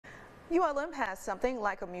ULM has something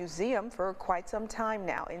like a museum for quite some time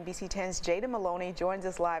now. NBC 10's Jada Maloney joins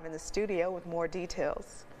us live in the studio with more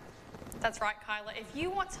details. That's right, Kyla. If you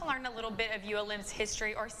want to learn a little bit of ULM's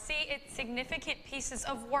history or see its significant pieces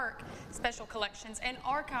of work, Special Collections and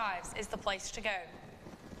Archives is the place to go.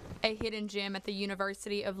 A hidden gem at the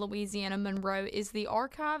University of Louisiana Monroe is the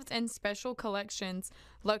Archives and Special Collections,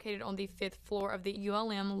 located on the 5th floor of the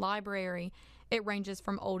ULM library. It ranges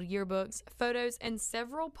from old yearbooks, photos, and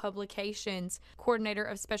several publications. Coordinator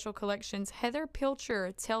of Special Collections, Heather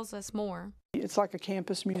Pilcher, tells us more. It's like a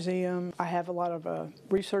campus museum. I have a lot of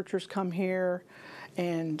researchers come here,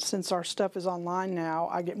 and since our stuff is online now,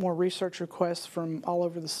 I get more research requests from all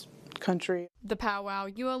over the country. The Powwow,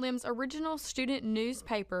 ULM's original student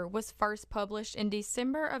newspaper, was first published in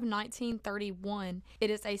December of 1931. It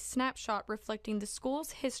is a snapshot reflecting the school's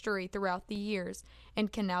history throughout the years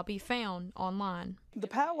and can now be found online. The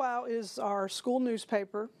Powwow is our school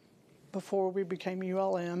newspaper before we became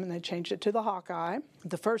ULM, and they changed it to the Hawkeye.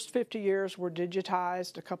 The first 50 years were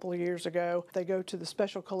digitized a couple of years ago. They go to the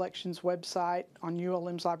Special Collections website on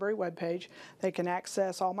ULM's library webpage. They can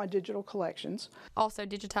access all my digital collections. Also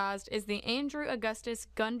digitized is the Andrew Augustus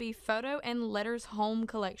Gunby Photo and Letters Home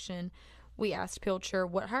collection. We asked Pilcher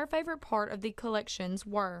what her favorite part of the collections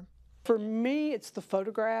were. For me, it's the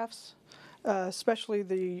photographs. Especially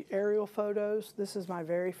the aerial photos. This is my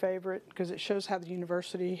very favorite because it shows how the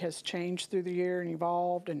university has changed through the year and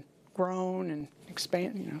evolved and grown and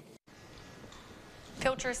expanded,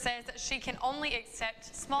 Pilcher says that she can only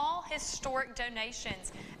accept small historic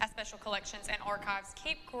donations as Special Collections and Archives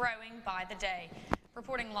keep growing by the day.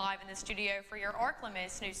 Reporting live in the studio for your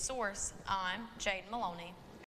ArkLaMiss News Source, I'm Jade Maloney.